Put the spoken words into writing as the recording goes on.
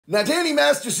Now, Danny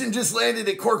Masterson just landed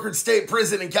at Corcoran State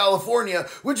Prison in California,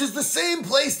 which is the same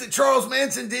place that Charles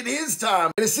Manson did his time.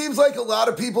 And it seems like a lot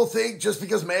of people think just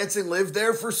because Manson lived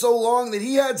there for so long that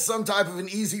he had some type of an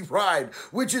easy ride,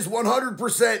 which is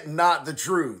 100% not the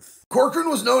truth. Corcoran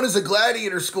was known as a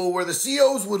gladiator school where the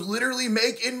COs would literally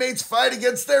make inmates fight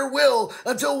against their will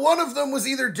until one of them was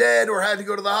either dead or had to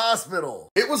go to the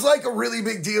hospital. It was like a really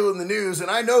big deal in the news,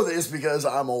 and I know this because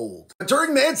I'm old. But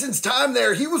during Manson's time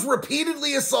there, he was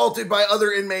repeatedly assaulted by other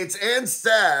inmates and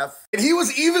staff, and he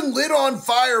was even lit on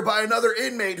fire by another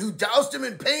inmate who doused him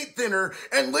in paint thinner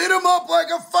and lit him up like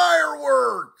a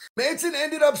firework. Manson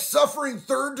ended up suffering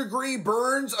third-degree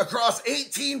burns across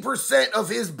 18% of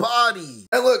his body.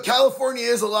 And look, California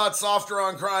is a lot softer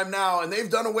on crime now, and they've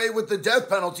done away with the death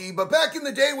penalty, but back in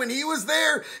the day when he was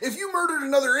there, if you murdered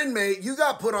another inmate, you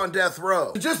got put on death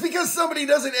row. Just because somebody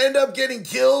doesn't end up getting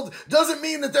killed doesn't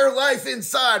mean that their life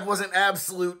inside wasn't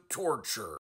absolute torture.